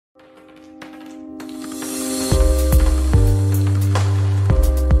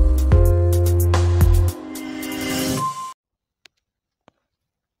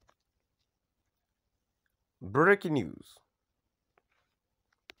Breaking news.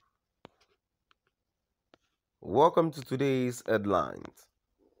 Welcome to today's headlines.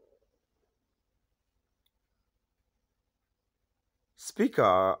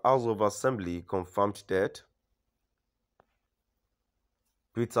 Speaker, House of Assembly confirmed death.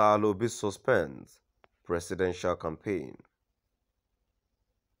 Peter Obi suspends presidential campaign.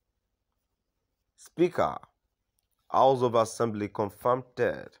 Speaker, House of Assembly confirmed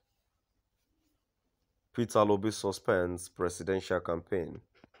death. Peter Obi suspends presidential campaign.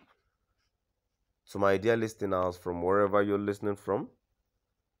 To my dear listeners from wherever you're listening from,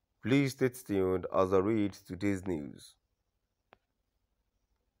 please stay tuned as I read today's news.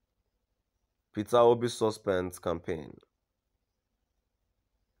 Peter Obi suspends campaign.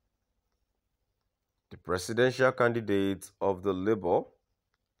 The presidential candidate of the Labour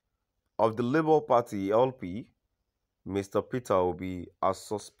Party LP, Mr. Peter Obi, has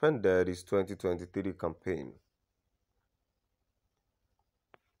suspended his 2023 campaign.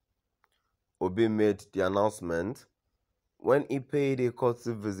 Obi made the announcement when he paid a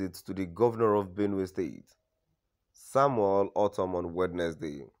courtesy visit to the governor of Benue State, Samuel Ortom, on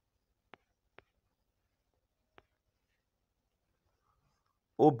Wednesday.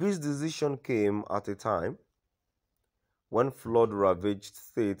 Obi's decision came at a time when flood-ravaged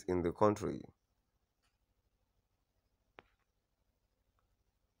states in the country.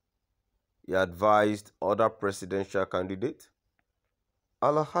 He advised other presidential candidate,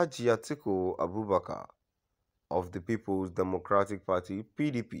 Alhaji Atiku Abubakar of the People's Democratic Party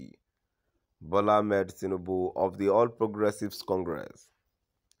 (PDP), Bola Ahmed Tinubu of the All Progressives Congress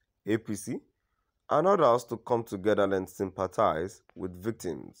 (APC), and others to come together and sympathize with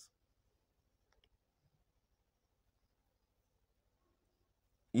victims.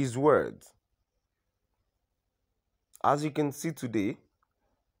 His words: as you can see today,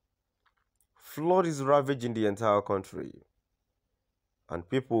 flood is ravaging the entire country, and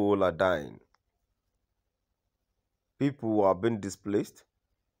people are dying. People are being displaced.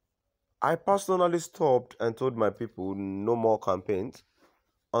 I personally stopped and told my people no more campaigns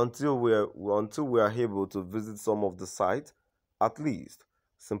until we are able to visit some of the sites, at least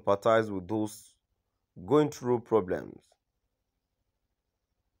sympathize with those going through problems.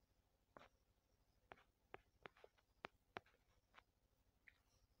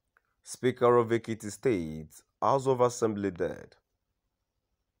 Speaker of Ēxit State, House of Assembly dead.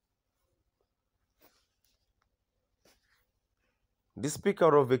 The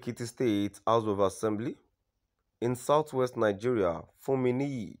Speaker of Ēxit State, House of Assembly, in southwest Nigeria,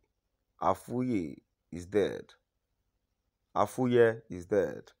 Fuminiyi Afuye, is dead. Afuye is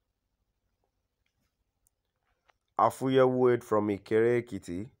dead. Afuye, who hailed from Ikere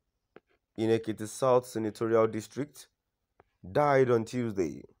Ekiti in Ekiti South Senatorial District, died on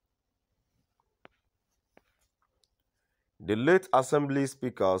Tuesday. The late Assembly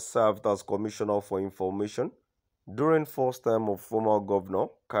Speaker served as Commissioner for Information during first term of former Governor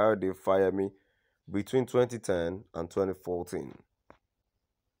Kayode Fayemi between 2010 and 2014.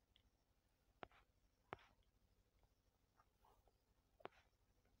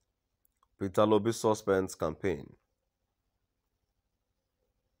 Peter Obi suspends campaign.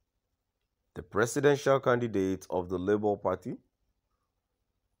 The presidential candidate of the Labour Party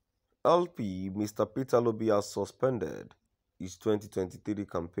LP, Mr. Peter Obi, has suspended his 2023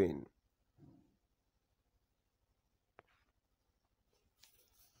 campaign.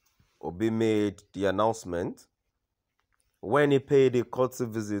 Obi made the announcement when he paid a courtesy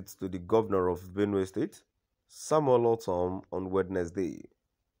visit to the governor of Benue State, Samuel Ortom, on Wednesday.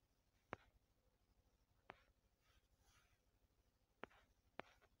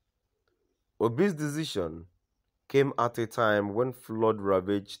 Obi's decision came at a time when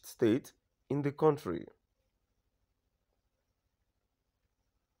flood-ravaged states in the country.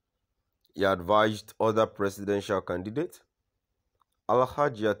 He advised other presidential candidates,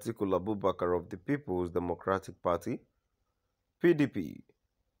 Alhaji Atiku Abubakar of the People's Democratic Party (PDP),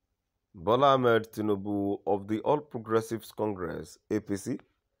 Bola Ahmed Tinubu of the All Progressives Congress (APC),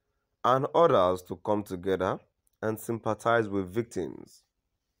 and others to come together and sympathize with victims.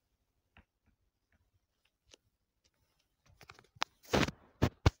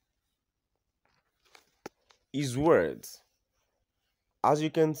 His words: as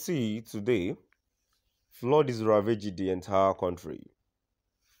you can see today, flood is ravaging the entire country,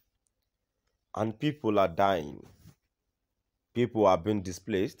 and people are dying. People are being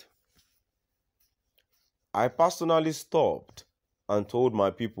displaced. I personally stopped and told my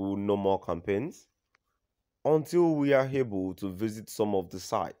people no more campaigns until we are able to visit some of the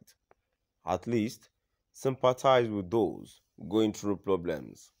sites, at least sympathize with those going through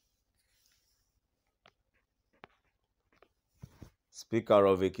problems. Speaker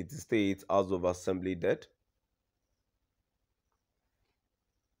of Ēxit State House of Assembly dead.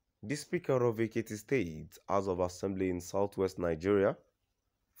 The Speaker of Ēxit State House of Assembly in southwest Nigeria,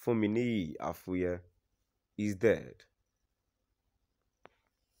 Fumini Afuye, is dead.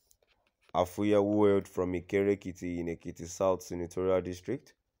 Afuye, who hailed from Ikere-Ekiti in Ekiti South Senatorial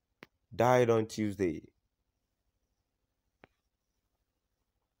District, died on Tuesday.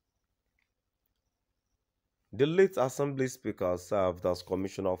 The late Assembly Speaker served as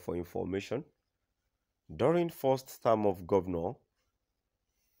Commissioner for Information during first time of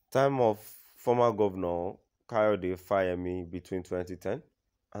former Governor Kayode Fáyẹ̀mí between 2010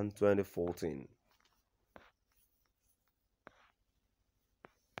 and 2014.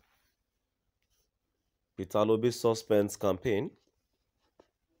 Peter Obi suspends campaign.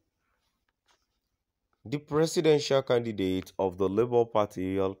 The presidential candidate of the Labour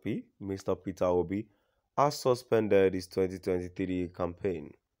Party LP, Mr. Peter Obi, has suspended his 2023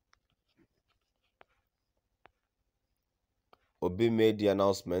 campaign. Obi made the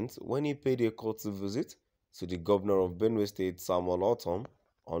announcement when he paid a courtesy visit to the governor of Benue State, Samuel Ortom,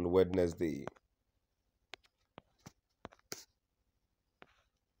 on Wednesday.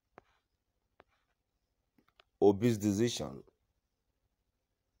 Obi's decision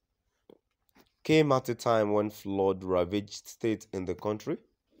came at a time when flood ravaged states in the country.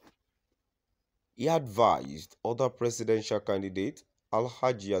 He advised other presidential candidate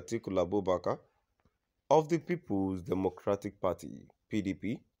Alhaji Atiku Abubakar of the People's Democratic Party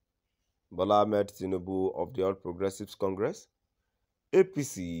 (PDP), Bola Ahmed Tinubu of the All Progressives Congress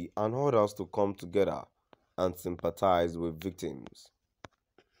 (APC), and others to come together and sympathize with victims.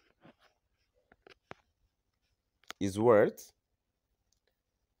 His words: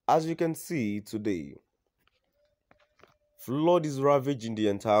 as you can see today, flood is ravaging the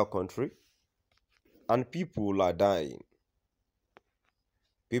entire country and people are dying.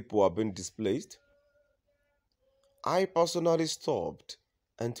 People are being displaced. I personally stopped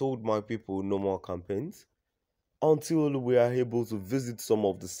and told my people no more campaigns until we are able to visit some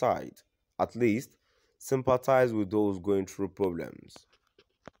of the sites, at least sympathize with those going through problems.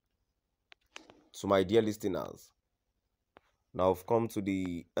 So my dear listeners, now I've come to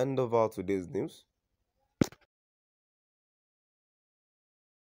the end of our today's news.